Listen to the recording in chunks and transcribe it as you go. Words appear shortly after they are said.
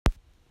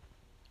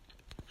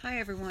Hi,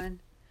 everyone.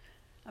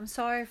 I'm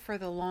sorry for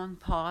the long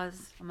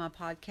pause on my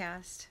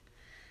podcast.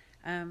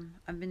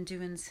 I've been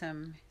doing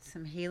some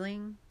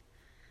healing.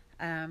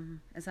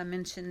 As I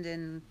mentioned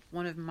in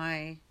one of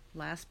my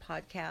last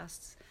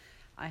podcasts,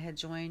 I had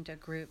joined a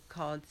group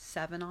called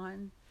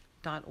Savanon.org,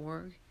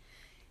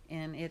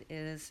 and it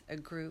is a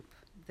group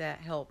that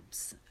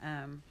helps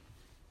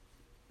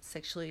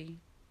sexually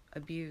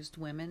abused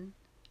women,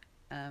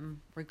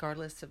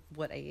 regardless of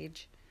what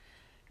age,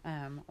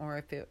 or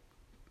if it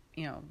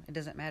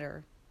doesn't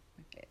matter.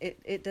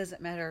 It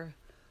doesn't matter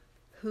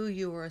who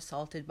you were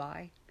assaulted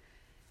by.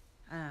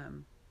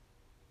 And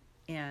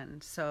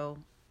so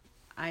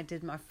I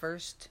did my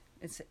first,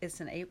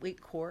 it's an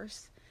 8-week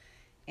course,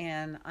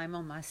 and I'm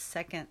on my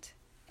second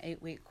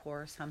 8-week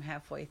course. I'm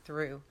halfway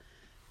through,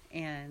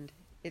 and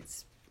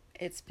it's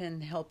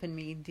been helping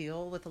me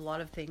deal with a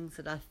lot of things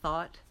that I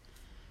thought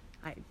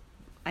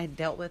I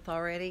dealt with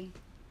already,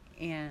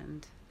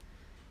 and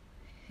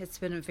it's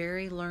been a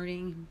very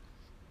learning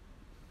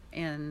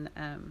and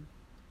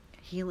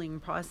healing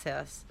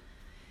process.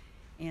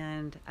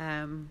 And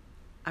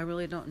I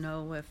really don't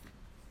know if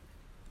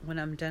when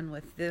I'm done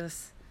with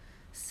this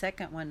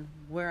second one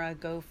where I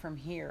go from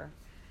here.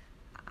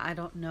 I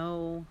don't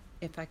know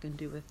if I can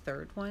do a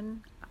third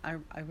one. I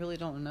really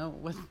don't know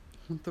what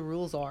the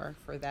rules are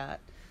for that.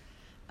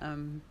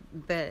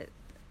 But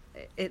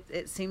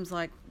it seems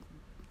like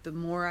the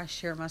more I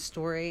share my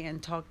story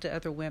and talk to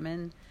other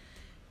women,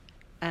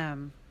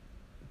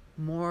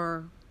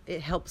 more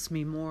it helps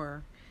me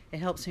more. It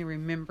helps me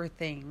remember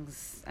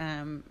things.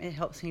 It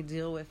helps me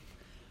deal with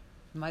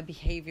my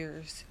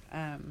behaviors,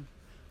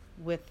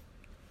 with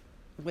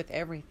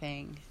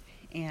everything.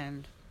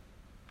 And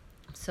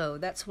so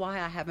that's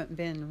why I haven't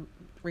been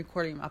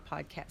recording my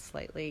podcast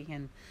lately.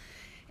 And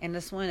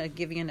just want to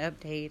give you an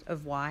update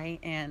of why.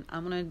 And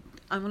I'm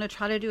gonna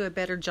try to do a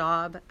better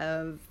job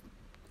of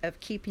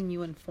keeping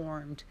you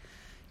informed,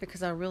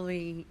 because I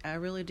really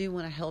do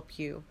want to help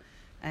you,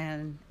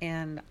 and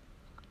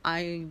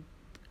I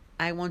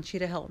want you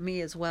to help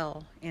me as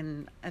well.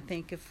 And I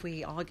think if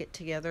we all get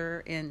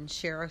together and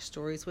share our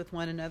stories with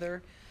one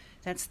another,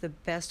 that's the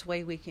best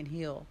way we can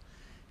heal.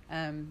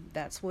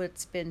 That's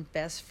what's been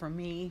best for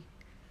me,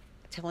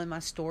 telling my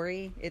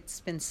story.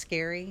 It's been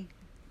scary,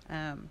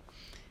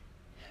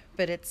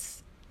 but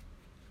it's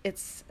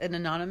an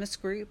anonymous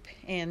group,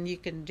 and you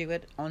can do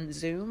it on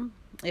Zoom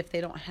if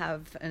they don't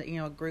have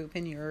a group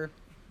in your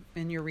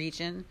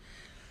region.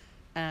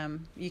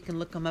 You can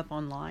look them up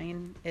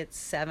online. It's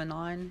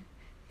Savanon,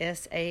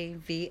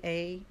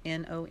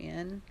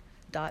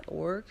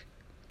 SAVANON.org,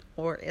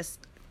 or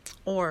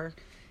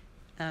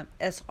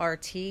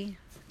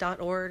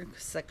SRT.org,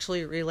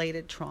 sexually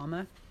related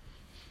trauma.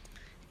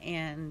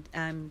 And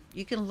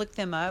you can look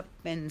them up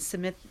and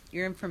submit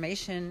your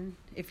information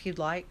if you'd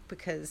like,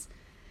 because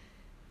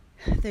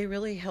they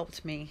really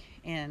helped me.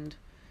 And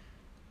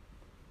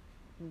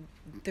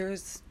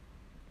there's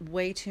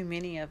way too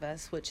many of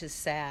us, which is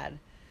sad.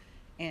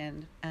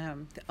 And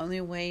the only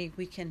way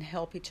we can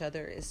help each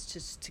other is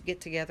just to get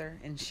together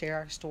and share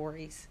our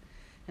stories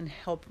and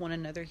help one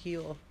another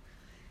heal.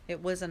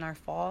 It wasn't our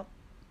fault.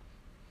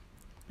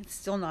 It's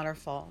still not our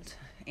fault.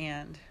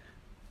 And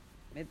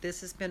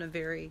this has been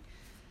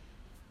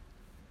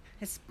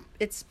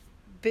it's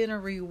been a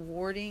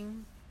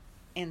rewarding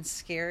and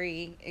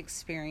scary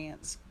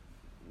experience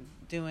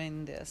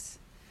doing this,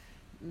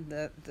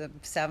 the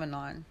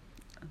Savanon,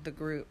 the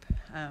group.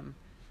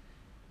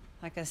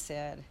 Like I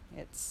said,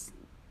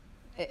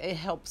 it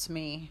helps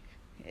me.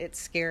 It's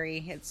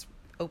scary. It's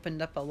opened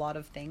up a lot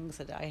of things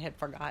that I had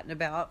forgotten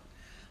about,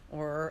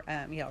 or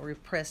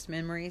repressed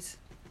memories.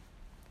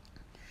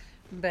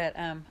 But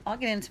I'll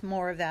get into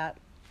more of that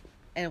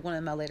in one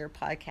of my later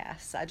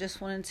podcasts. I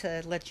just wanted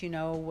to let you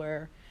know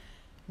where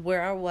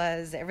I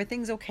was.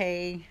 Everything's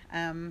okay,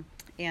 and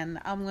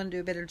I'm going to do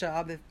a better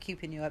job of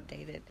keeping you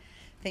updated.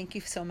 Thank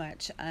you so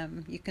much.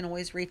 You can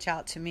always reach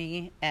out to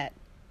me at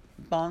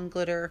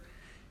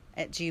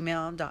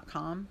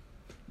bonglitter@gmail.com,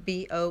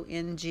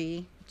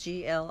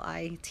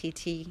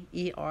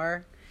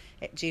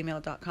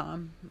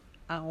 BONGGLITTER@gmail.com.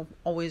 I'll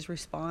always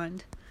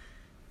respond.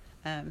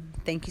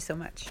 Thank you so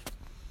much.